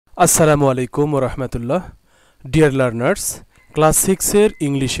আসসালামু আলাইকুম ওয়া রাহমাতুল্লাহ। ডিয়ার লার্নার্স, ক্লাস 6 এর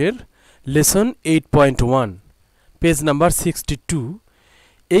ইংলিশের লেসন 8.1 পেজ নাম্বার 62।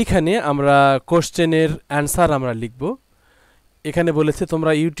 এইখানে আমরা কোশ্চেনের অ্যানসার আমরা লিখব। এখানে বলেছে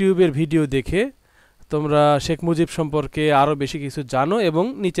তোমরা ইউটিউবের ভিডিও দেখে তোমরা শেখ মুজিব সম্পর্কে আরও বেশি কিছু জানো এবং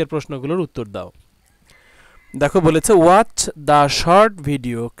নিচের প্রশ্নগুলোর উত্তর দাও। দেখো বলেছে watch the short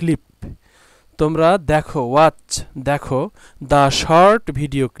video clip. তোমরা দেখো the short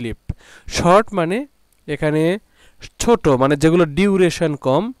video clip. Short মানে এখানে ছোট, মানে যেগুলো ডিউরেশন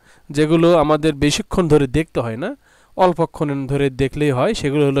কম, যেগুলো আমাদের বেশিক্ষণ ধরে দেখতে হয় না, অল্পক্ষণ ধরে দেখলেই হয়,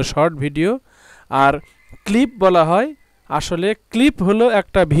 সেগুলো হলো শর্ট ভিডিও। আর ক্লিপ বলা হয়, আসলে ক্লিপ হলো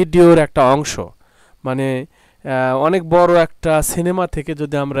একটা ভিডিওর একটা অংশ। মানে অনেক বড় একটা সিনেমা থেকে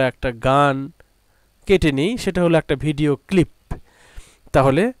যদি আমরা একটা গান কেটে নিই, সেটা হলো একটা ভিডিও ক্লিপ।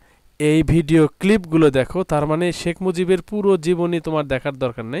 তাহলে এই ভিডিও ক্লিপগুলো দেখো, তার মানে শেখ মুজিবের পুরো জীবনী তোমার দেখার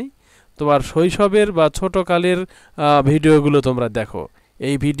দরকার নেই, তোমার শৈশবের বা ছোটকালের ভিডিওগুলো তোমরা দেখো,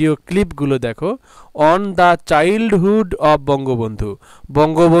 এই ভিডিও ক্লিপগুলো দেখো। On the childhood of Bangabandhu,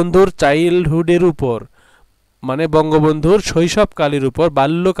 বঙ্গবন্ধুর চাইল্ডহুডের উপর, মানে বঙ্গবন্ধুর শৈশবকালের উপর,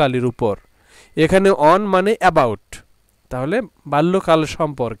 বাল্যকালের উপর। এখানে অন মানে অ্যাবাউট, তাহলে বাল্যকাল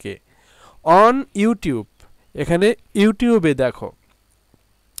সম্পর্কে। অন ইউটিউব, এখানে ইউটিউবে দেখো।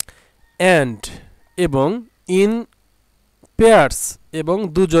 অ্যান্ড এবং ইন পেয়ার্স, এবং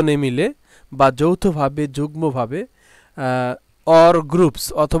দুজনে মিলে বা যৌথভাবে যুগ্মভাবে, অর গ্রুপস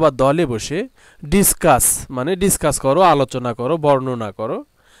অথবা দলে বসে, ডিসকাস মানে ডিসকাস করো, আলোচনা করো, বর্ণনা করো।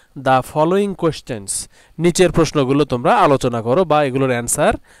 দ্য ফলোয়িং কোয়েশ্চেন্স, নিচের প্রশ্নগুলো তোমরা আলোচনা করো বা এগুলোর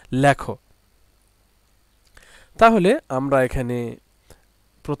অ্যান্সার লেখো। তাহলে আমরা এখানে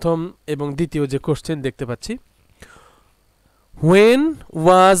প্রথম এবং দ্বিতীয় যে কোশ্চেন দেখতে পাচ্ছি, when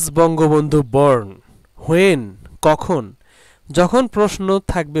was Bangabandhu born. When কখন, যখন প্রশ্ন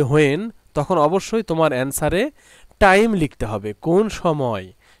থাকবে হোয়েন, তখন অবশ্যই তোমার অ্যান্সারে টাইম লিখতে হবে, কোন সময়,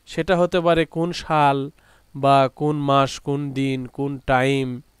 সেটা হতে পারে কোন সাল বা কোন মাস, কোন দিন, কোন টাইম,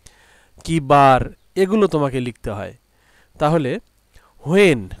 কি বার, এগুলো তোমাকে লিখতে হয়। তাহলে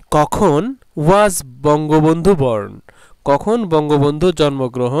হোয়েন কখন, ওয়াজ বঙ্গবন্ধু বর্ন কখন বঙ্গবন্ধু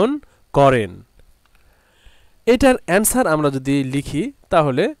জন্মগ্রহণ করেন। এটার অ্যান্সার আমরা যদি লিখি,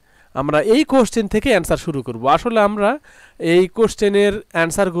 তাহলে আমরা এই কোশ্চেন থেকে অ্যান্সার শুরু করব। আসলে আমরা এই কোশ্চেনের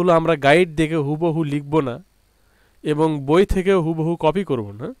অ্যান্সারগুলো আমরা গাইড দেখে হুবহু লিখব না এবং বই থেকেও হুবহু কপি করব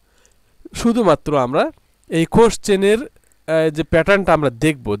না, শুধুমাত্র আমরা এই কোশ্চেনের যে প্যাটার্নটা আমরা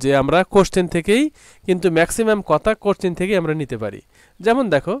দেখব, যে আমরা কোশ্চেন থেকেই কিন্তু ম্যাক্সিমাম কথা কোশ্চেন থেকেই আমরা নিতে পারি। যেমন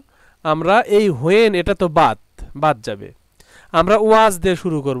দেখো, আমরা এই হোয়েন, এটা তো বাদ যাবে, আমরা ওয়াজ দিয়ে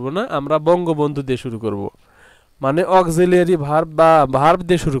শুরু করব না, আমরা বঙ্গবন্ধু দিয়ে শুরু করব, মানে অক্সিলিয়ারি ভার্ব বা ভার্ব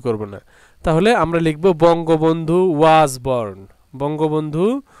দিয়ে শুরু করব না। তাহলে আমরা লিখব Bangabandhu was born, Bangabandhu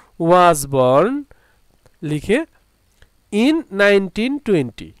was born লিখে ইন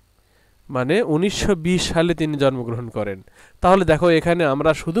 1920, মানে 1920 সালে তিনি জন্মগ্রহণ করেন। তাহলে দেখো এখানে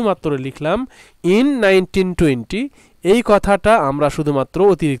আমরা শুধুমাত্র লিখলাম ইন 1920, এই কথাটা আমরা শুধুমাত্র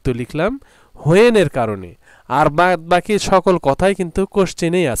অতিরিক্ত লিখলাম হোয়েনের কারণে, আর বাকি সকল কথাই কিন্তু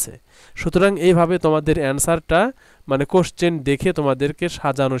কোশ্চেনেই আছে। সুতরাং এইভাবে তোমাদের অ্যান্সারটা, মানে কোশ্চেন দেখে তোমাদেরকে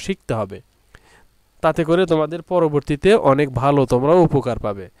সাজানো শিখতে হবে, তাতে করে তোমাদের পরবর্তীতে অনেক ভালো তোমরা উপকার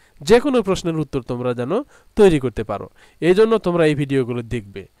পাবে, যে কোনো প্রশ্নের উত্তর তোমরা যেন তৈরি করতে পারো। এই জন্য তোমরা এই ভিডিওগুলো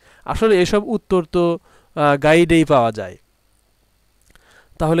দেখবে। আসলে এসব উত্তর তো গাইডেই পাওয়া যায়।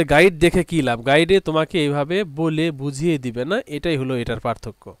 তাহলে গাইড দেখে কী লাভ, গাইডে তোমাকে এইভাবে বলে বুঝিয়ে দিবে না, এটাই হলো এটার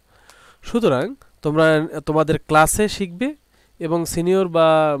পার্থক্য। সুতরাং তোমরা তোমাদের ক্লাসে শিখবে এবং সিনিয়র বা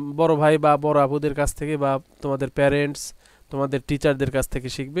বড় ভাই বা বড় আপুদের কাছ থেকে বা তোমাদের প্যারেন্টস, তোমাদের টিচারদের কাছ থেকে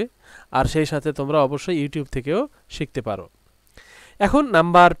শিখবে, আর সেই সাথে তোমরা অবশ্যই ইউটিউব থেকেও শিখতে পারো। এখন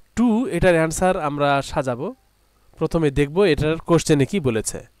নাম্বার 2, এটার অ্যান্সার আমরা সাজাবো। প্রথমে দেখব এটার কোশ্চেনে কি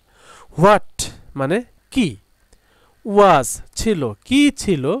বলেছে। হোয়াট মানে কি, ওয়াজ ছিল, কি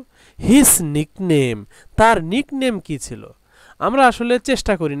ছিল, হিজ নিকনেম, তার নিকনেম কি ছিল। আমরা আসলে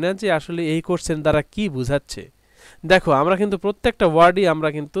চেষ্টা করি না যে আসলে এই কোশ্চেন দ্বারা কি বুঝাচ্ছে। দেখো আমরা কিন্তু প্রত্যেকটা ওয়ার্ডই আমরা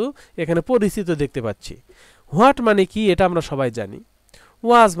কিন্তু এখানে পরিচিত দেখতে পাচ্ছি। হোয়াট মানে কি, এটা আমরা সবাই জানি।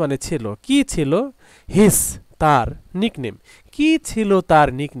 ওয়াজ মানে ছিল, কি ছিল, হিজ তার, নিকনেম কি ছিল, তার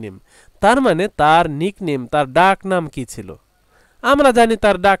নিকনেম, তার মানে তার নিকনেম, তার ডাক নাম কি ছিল। আমরা জানি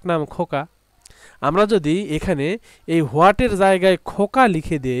তার ডাক নাম খোকা। আমরা যদি এখানে এই হোয়াটের জায়গায় খোকা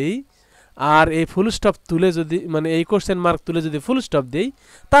লিখে দেই আর এই ফুল স্টপ তুলে যদি, মানে এই কোশ্চেন মার্ক তুলে যদি ফুল স্টপ দেই,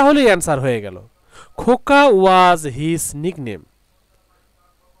 তাহলেই অ্যান্সার হয়ে গেল। খোকা ওয়াজ হিজ নিকনেম,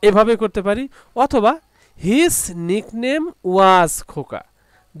 এভাবে করতে পারি, অথবা হিজ নিকনেম ওয়াজ খোকা,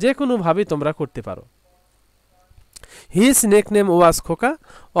 যে কোনোভাবেই তোমরা করতে পারো। হিজ নিকনেম ওয়াজ খোকা,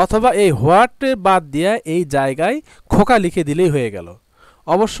 অথবা এই হোয়াট বাদ দিয়া এই জায়গায় খোকা লিখে দিলেই হয়ে গেল।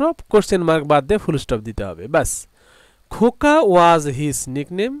 অবশ্য কোশ্চেন মার্ক বাদ দিয়ে ফুল স্টপ দিতে হবে, ব্যাস। খোকা ওয়াজ হিজ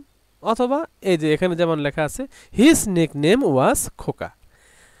নিকনেম, অথবা এই যে এখানে যেমন লেখা আছে হিজ নিকনেম ওয়াজ খোকা।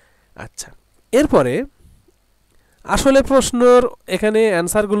 আচ্ছা, এরপরে আসলে প্রশ্নর এখানে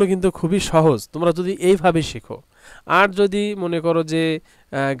অ্যান্সারগুলো কিন্তু খুবই সহজ, তোমরা যদি এইভাবে শেখো। আর যদি মনে করো যে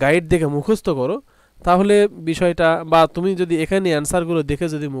গাইড দেখে মুখস্থ করো, তাহলে বিষয়টা, বা তুমি যদি এখানে অ্যান্সারগুলো দেখে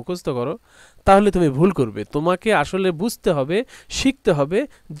যদি মুখস্থ করো, তাহলে তুমি ভুল করবে। তোমাকে আসলে বুঝতে হবে, শিখতে হবে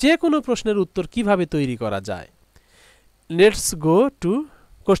যে কোনো প্রশ্নের উত্তর কিভাবে তৈরি করা যায়। Let's go to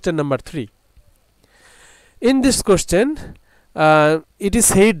question number 3। In this question it is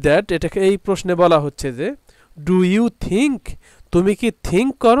said that, এটাকে এই প্রশ্নে বলা হচ্ছে যে ডু ইউ থিঙ্ক, তুমি কি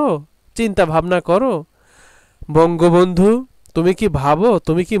থিঙ্ক করো, চিন্তা ভাবনা করো। বঙ্গবন্ধু, তুমি কি ভাবো,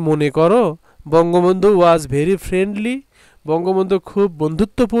 তুমি কি মনে করো। Bangabandhu was very friendly, Bangabandhu খুব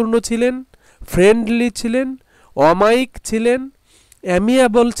বন্ধুত্বপূর্ণ ছিলেন, ফ্রেন্ডলি ছিলেন, অমায়িক ছিলেন,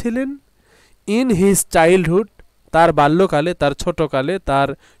 অ্যামিয়াবল ছিলেন। ইন হিজ চাইল্ডহুড, তার বাল্যকালে, তার ছোটকালে, তার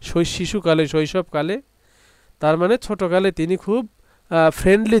শিশুকালে, শৈশবকালে, তার মানে ছোটকালে তিনি খুব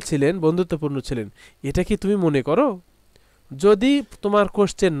ফ্রেন্ডলি ছিলেন, বন্ধুত্বপূর্ণ ছিলেন। এটা কি তুমি মনে করো? যদি তোমার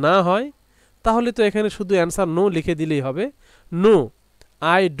কোশ্চেন না হয়, তাহলে তো এখানে শুধু অ্যান্সার নো লিখে দিলেই হবে। No,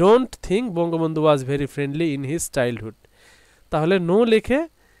 I don't think Bangabandhu was very friendly in his childhood. তাহলে নো লিখে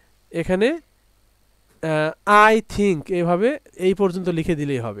এখানে আই থিঙ্ক এভাবে এই পর্যন্ত লিখে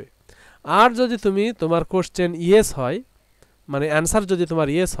দিলেই হবে। আর যদি তুমি তোমার কোশ্চেন ইয়েস হয়, মানে অ্যান্সার যদি তোমার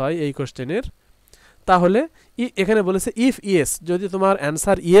ইয়েস হয় এই কোশ্চেনের, তাহলে এখানে বলেছে ইফ ইয়েস, যদি তোমার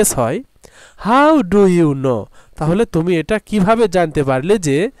অ্যান্সার ইয়েস হয়, হাউ ডু ইউ নো, তাহলে তুমি এটা কিভাবে জানতে পারলে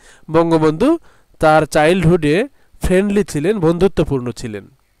যে বঙ্গবন্ধু তার চাইল্ডহুডে ফ্রেন্ডলি ছিলেন, বন্ধুত্বপূর্ণ ছিলেন।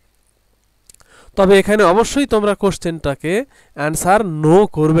 তবে এখানে অবশ্যই তোমরা কোশ্চেনটাকে অ্যান্সার নো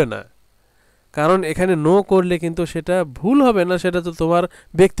করবে না, কারণ এখানে নো করলে কিন্তু সেটা ভুল হবে না, সেটা তো তোমার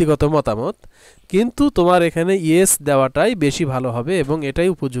ব্যক্তিগত মতামত, কিন্তু তোমার এখানে ইয়েস দেওয়াটাই বেশি ভালো হবে এবং এটাই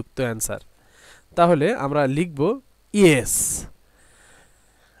উপযুক্ত অ্যান্সার। তাহলে আমরা লিখব ইয়েস,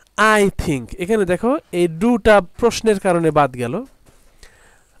 আই থিঙ্ক। এখানে দেখো এই ডুটা প্রশ্নের কারণে বাদ গেল,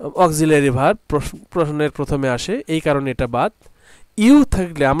 অক্সিলারি ভার্ব প্রশ্নের প্রথমে আসে, এই কারণে এটা বাদ। ইউ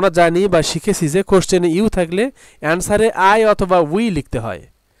থাকলে আমরা জানি বা শিখেছি যে কোশ্চেনে ইউ থাকলে অ্যান্সারে আই অথবা উই লিখতে হয়,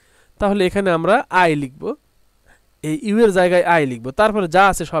 তাহলে এখানে আমরা আই লিখব, এই ইউ এর জায়গায় আই লিখব, তারপরে যা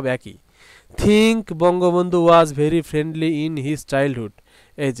আছে সব একই। Think Bangabandhu was very friendly in his childhood,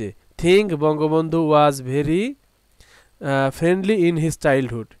 এই যে think Bangabandhu was very friendly in his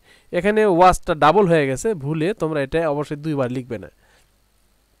childhood, এখানে ওয়াজটা ডাবল হয়ে গেছে ভুলে, তোমরা এটা অবশ্যই দুইবার লিখবে না।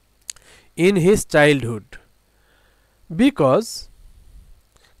 ইন হিজ চাইল্ডহুড, বিকজ,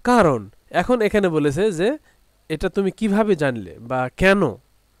 কারণ। এখন এখানে বলেছে যে এটা তুমি কিভাবে জানলে বা কেন,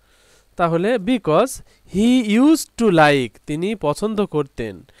 তাহলে because he use to like, তিনি পছন্দ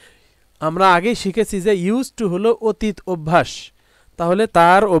করতেন। আমরা আগে শিখেছি যে ইউজ টু হলো অতীত অভ্যাস, তাহলে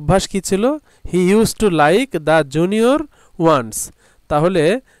তার অভ্যাস কি ছিল, he use to like the junior once, তাহলে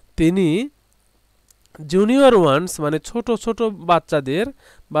তিনি জুনিয়র ওয়ান্স মানে ছোট ছোট বাচ্চাদের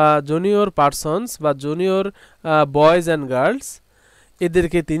বা জুনিয়র পারসনস বা জুনিয়র বয়েজ অ্যান্ড গার্লস,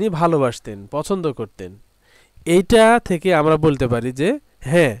 এদেরকে তিনি ভালোবাসতেন, পছন্দ করতেন। এইটা থেকে আমরা বলতে পারি যে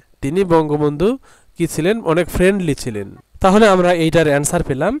হ্যাঁ, তিনি বঙ্গবন্ধু কি ছিলেন, অনেক ফ্রেন্ডলি ছিলেন। তাহলে আমরা এইটার অ্যান্সার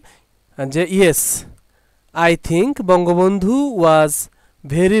পেলাম যে yes, I think Bangabandhu was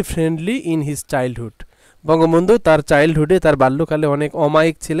very friendly in his childhood, Bangabandhu তার চাইল্ডহুডে, তার বাল্যকালে অনেক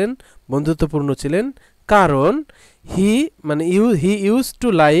অমায়িক ছিলেন, বন্ধুত্বপূর্ণ ছিলেন, কারণ হি ইউজ টু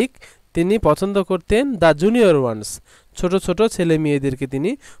লাইক, তিনি পছন্দ করতেন দ্য জুনিয়র ওয়ান্স, ছোট ছোট ছেলে মেয়েদেরকে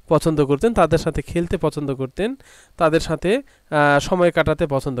তিনি পছন্দ করতেন, তাদের সাথে খেলতে পছন্দ করতেন, তাদের সাথে সময় কাটাতে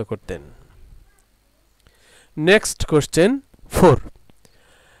পছন্দ করতেন। Next question 4,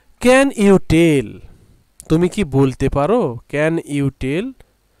 can you tell, তুমি কি বলতে পারো, can you tell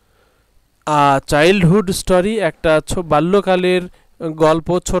childhood story, একটা বাল্যকালের গল্প,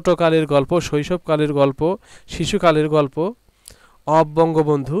 ছোটকালের গল্প, শৈশবকালের গল্প, শিশুকালের গল্প, অব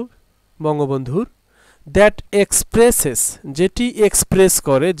বঙ্গবন্ধুর, দ্যাট এক্সপ্রেসেস, যেটি এক্সপ্রেস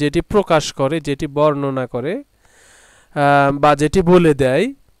করে, যেটি প্রকাশ করে, যেটি বর্ণনা করে বা যেটি বলে দেয়,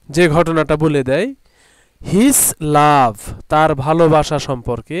 যে ঘটনাটা বলে দেয়, হিজ লাভ, তার ভালোবাসা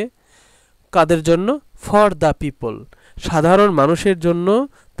সম্পর্কে, কাদের জন্য, ফর দ্য পিপল, সাধারণ মানুষের জন্য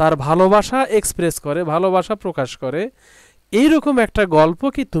তার ভালোবাসা এক্সপ্রেস করে, ভালোবাসা প্রকাশ করে, এইরকম একটা গল্প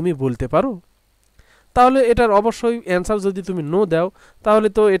কি তুমি বলতে পারো? তাহলে এটার অবশ্যই অ্যান্সার যদি তুমি নো দাও, তাহলে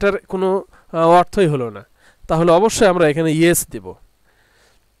তো এটার কোনো অর্থই হলো না, তাহলে অবশ্যই আমরা এখানে ইয়েস দেব।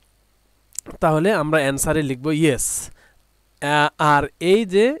 তাহলে আমরা অ্যান্সারে লিখব ইয়েস। আর এই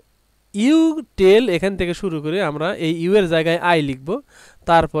যে ইউ টেল এখান থেকে শুরু করে আমরা এই ইউ এর জায়গায় আই লিখব,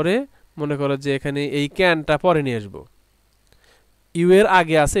 তারপরে মনে করো যে এখানে এই ক্যানটা পরে নিয়ে আসবো, ইউ এর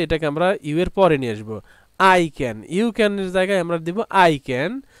আগে আছে এটাকে আমরা ইউ এর পরে নিয়ে আসবো। আই ক্যান, ইউ ক্যানের জায়গায় আমরা দিব আই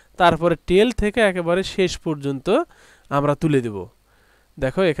ক্যান, তারপরে টেল থেকে একেবারে শেষ পর্যন্ত আমরা তুলে দেব।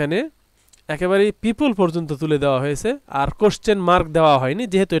 দেখো এখানে একেবারে পিপল পর্যন্ত তুলে দেওয়া হয়েছে, আর কোশ্চেন মার্ক দেওয়া হয়নি,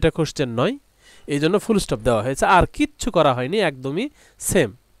 যেহেতু এটা কোশ্চেন নয় এই জন্য ফুল স্টপ দেওয়া হয়েছে, আর কিচ্ছু করা হয়নি, একদমই সেম।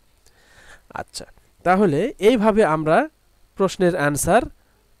 আচ্ছা, তাহলে এইভাবে আমরা প্রশ্নের অ্যান্সার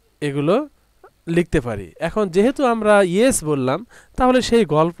এগুলো লিখতে পারি। এখন যেহেতু আমরা ইয়েস বললাম, তাহলে সেই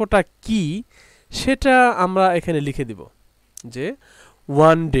গল্পটা কি সেটা আমরা এখানে লিখে দিব যে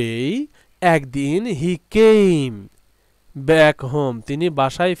ওয়ান ডে, একদিন, হি কেম ব্যাক হোম, তিনি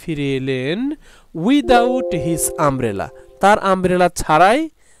বাসায় ফিরে এলেন, উইদাউট হিজ আমব্রেলা, তার আমব্রেলা ছাড়াই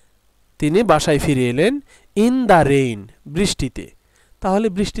তিনি বাসায় ফিরে এলেন, ইন দ্য রেইন, বৃষ্টিতে। তাহলে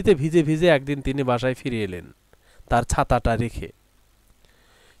বৃষ্টিতে ভিজে ভিজে একদিন তিনি বাসায় ফিরে এলেন তার ছাতাটা রেখে।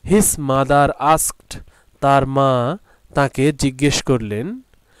 হিজ মাদার আস্কড, তার মা তাকে জিজ্ঞেস করলেন,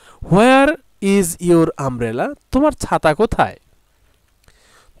 হোয়ার ইজ ইউর আমব্রেলা, তোমার ছাতা কোথায়?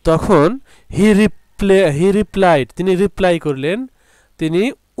 তখন হি রিপ্লাইড, তিনি রিপ্লাই করলেন, তিনি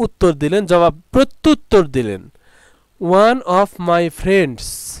উত্তর দিলেন, প্রত্যুত্তর দিলেন, ওয়ান অফ মাই ফ্রেন্ডস,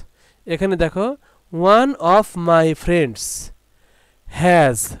 এখানে দেখো one of my friends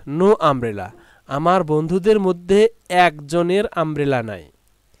has no umbrella, আমার বন্ধুদের মধ্যে একজনের আমব্রেলা নাই।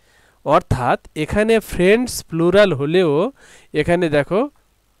 অর্থাৎ এখানে ফ্রেন্ডস প্লুরাল হলেও এখানে দেখো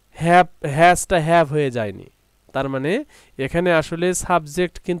হ্যাজটা হ্যাভ হয়ে যায়নি, তার মানে এখানে আসলে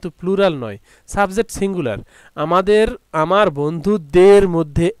সাবজেক্ট কিন্তু প্লুরাল নয়, সাবজেক্ট সিঙ্গুলার, আমার বন্ধুদের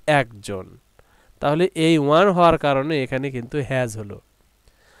মধ্যে একজন। তাহলে এই ওয়ান হওয়ার কারণে এখানে কিন্তু হ্যাজ হলো,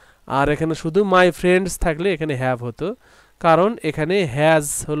 আর এখানে শুধু মাই ফ্রেন্ডস থাকলে এখানে হ্যাভ হতো, কারণ এখানে হ্যাজ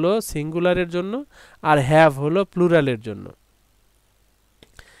হলো সিঙ্গুলারের জন্য আর হ্যাভ হলো প্লুরালের জন্য।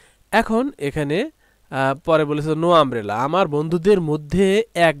 এখন এখানে পরে বলেছে নো আমব্রেলা, আমার বন্ধুদের মধ্যে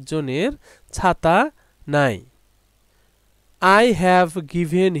একজনের ছাতা নাই। I have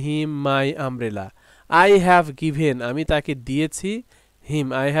given him my umbrella, I have given আমি তাকে দিয়েছি, him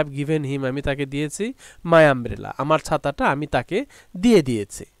I have given him আমি তাকে দিয়েছি, মাই আমব্রেলা আমার ছাতাটা আমি তাকে দিয়ে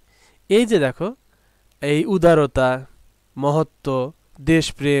দিয়েছি। এই যে দেখো এই উদারতা, মহত্ব,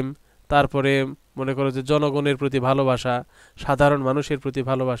 দেশপ্রেম, তারপরে মনে করো যে জনগণের প্রতি ভালোবাসা, সাধারণ মানুষের প্রতি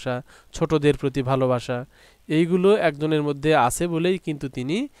ভালোবাসা, ছোটদের প্রতি ভালোবাসা, এইগুলো একজনের মধ্যে আছে বলেই কিন্তু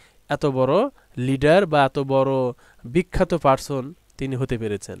তিনি এত বড় লিডার বা এত বড় বিখ্যাত পার্সন তিনি হতে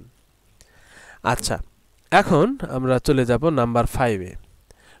পেরেছেন। আচ্ছা, এখন আমরা চলে যাব number 5-এ।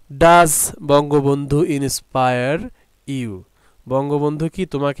 Does Bangabandhu inspire you, Bangabandhu কি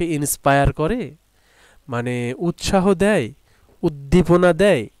তোমাকে ইন্সপায়ার করে, মানে উৎসাহ দেয়, উদ্দীপনা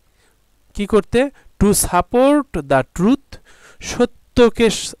দেয়, কি করতে? টু সাপোর্ট দ্য ট্রুথ, সত্যকে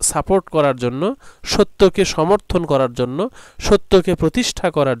সাপোর্ট করার জন্য, সত্যকে সমর্থন করার জন্য, সত্যকে প্রতিষ্ঠা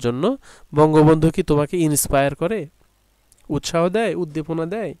করার জন্য বঙ্গবন্ধু কি তোমাকে ইন্সপায়ার করে, উৎসাহ দেয়, উদ্দীপনা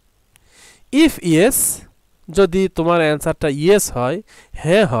দেয়? ইফ ইয়েস, যদি তোমার অ্যান্সারটা ইয়েস হয়,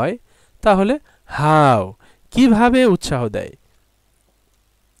 হ্যাঁ হয়, তাহলে হাউ, কিভাবে উৎসাহ দেয়?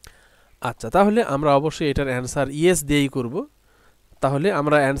 আচ্ছা, তাহলে আমরা অবশ্যই এটার অ্যান্সার ইয়েস দিয়েই করব। তাহলে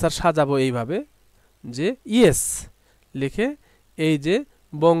আমরা অ্যান্সার সাজাবো এইভাবে যে ইয়েস লিখে এই যে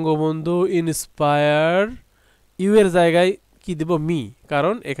বঙ্গবন্ধু ইন্সপায়ার, ইউ এর জায়গায় কি দেব? মি,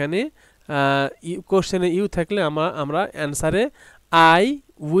 কারণ এখানে কোশ্চেনে ইউ থাকলে আমরা অ্যান্সারে আই,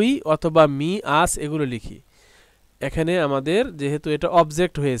 উই অথবা মি, আস এগুলো লিখি। এখানে আমাদের যেহেতু এটা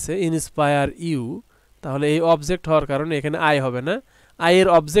অবজেক্ট হয়েছে ইন্সপায়ার ইউ, তাহলে এই অবজেক্ট হওয়ার কারণে এখানে আই হবে না, আই এর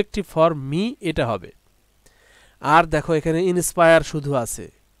অবজেক্টিভ ফর মি এটা হবে। আর দেখো এখানে ইন্সপায়ার শুধু আছে,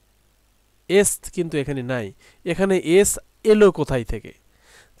 এস কিন্তু এখানে নাই। এখানে এস এলো কোথায় থেকে?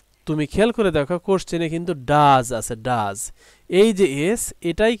 তুমি খেয়াল করে দেখো কোশ্চেনে কিন্তু ডাজ আছে, ডাজ, এই যে এস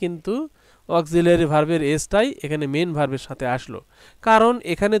এটাই কিন্তু অক্সিলিয়ারি ভার্বের এসটাই এখানে মেন ভার্বের সাথে আসলো, কারণ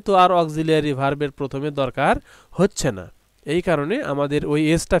এখানে তো আর অক্সিলিয়ারি ভার্বের প্রথমে দরকার হচ্ছে না, এই কারণে আমাদের ওই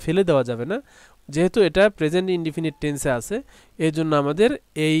এসটা ফেলে দেওয়া যাবে না। যেহেতু এটা প্রেজেন্ট ইনডিফিনিট টেন্সে আছে, এই জন্য আমাদের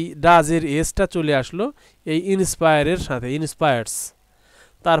এই ডাজের এসটা চলে আসলো এই ইন্সপায়ারের সাথে, ইন্সপায়ার্স,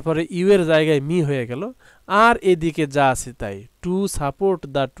 তারপরে ইউ এর জায়গায় মি হয়ে গেল, আর এদিকে যা আছে তাই, to support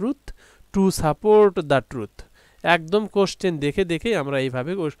the truth, to support the truth. একদম কোশ্চেন দেখে দেখে আমরা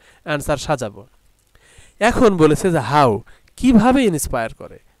এইভাবে অ্যান্সার সাজাবো। এখন বলেছে যে হাউ, কিভাবে ইন্সপায়ার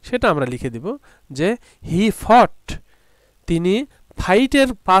করে, সেটা আমরা লিখে দিব যে হি ফট, তিনি, ফাইটের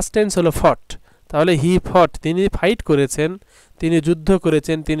পাস্ট টেন্স হলো ফট, তাহলে হি ফট, তিনি ফাইট করেছেন, তিনি যুদ্ধ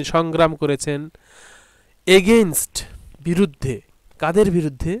করেছেন, তিনি সংগ্রাম করেছেন। এগেইনস্ট, বিরুদ্ধে। কাদের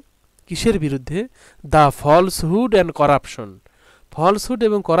বিরুদ্ধে? কিসের বিরুদ্ধে? The falsehood and corruption, falsehood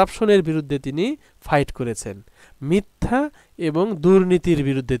এবং করাপশনের বিরুদ্ধে তিনি ফাইট করেছেন। মিথ্যা এবং দুর্নীতির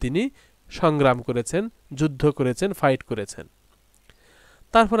বিরুদ্ধে তিনি সংগ্রাম করেছেন, যুদ্ধ করেছেন, ফাইট করেছেন।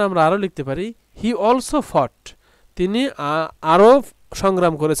 তারপর আমরা আরও লিখতে পারি হি অলসো ফট, তিনি আরও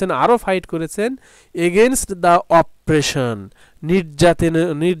সংগ্রাম করেছেন, আরও ফাইট করেছেন এগেনস্ট দ্য অপ্রেশন,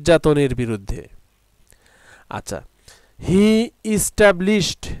 নির্যাতনের বিরুদ্ধে। আচ্ছা, হি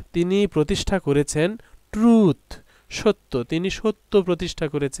ইস্টাবলিশড, তিনি প্রতিষ্ঠা করেছেন ট্রুথ, সত্য, তিনি সত্য প্রতিষ্ঠা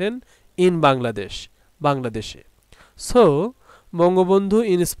করেছেন ইন বাংলাদেশ, বাংলাদেশে। So Bangabandhu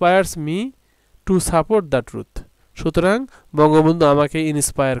inspires me to support the truth, সুতরাং বঙ্গবন্ধু আমাকে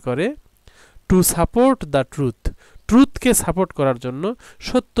ইন্সপায়ার করে to support the truth, ট্রুথকে support করার জন্য,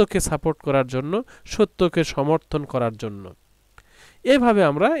 সত্যকে সাপোর্ট করার জন্য, সত্যকে সমর্থন করার জন্য। এভাবে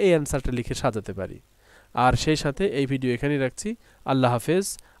আমরা এই অ্যান্সারটা লিখে সাজাতে পারি। আর সেই সাথে এই ভিডিও এখানেই রাখছি। আল্লাহ হাফেজ,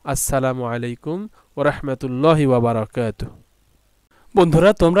 আসসালামু আলাইকুম ওয়া রাহমাতুল্লাহি ওয়া বারাকাতুহু। বন্ধুরা,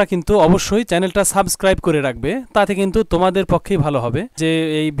 তোমরা কিন্তু অবশ্যই চ্যানেলটা সাবস্ক্রাইব করে রাখবে, তাতে কিন্তু তোমাদের পক্ষেই ভালো হবে যে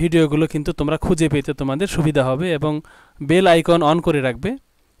এই ভিডিওগুলো কিন্তু তোমরা খুঁজে পেতে তোমাদের সুবিধা হবে, এবং বেল আইকন অন করে রাখবে,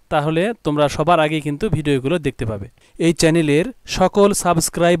 তাহলে তোমরা সবার আগে কিন্তু ভিডিওগুলো দেখতে পাবে। এই চ্যানেলের সকল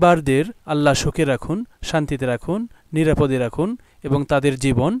সাবস্ক্রাইবারদের আল্লাহ সুখে রাখুন, শান্তিতে রাখুন, নিরাপদে রাখুন এবং তাদের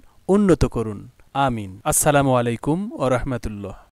জীবন উন্নত করুন। আমিন। আসসালামু আলাইকুম ওয়া রাহমাতুল্লাহ।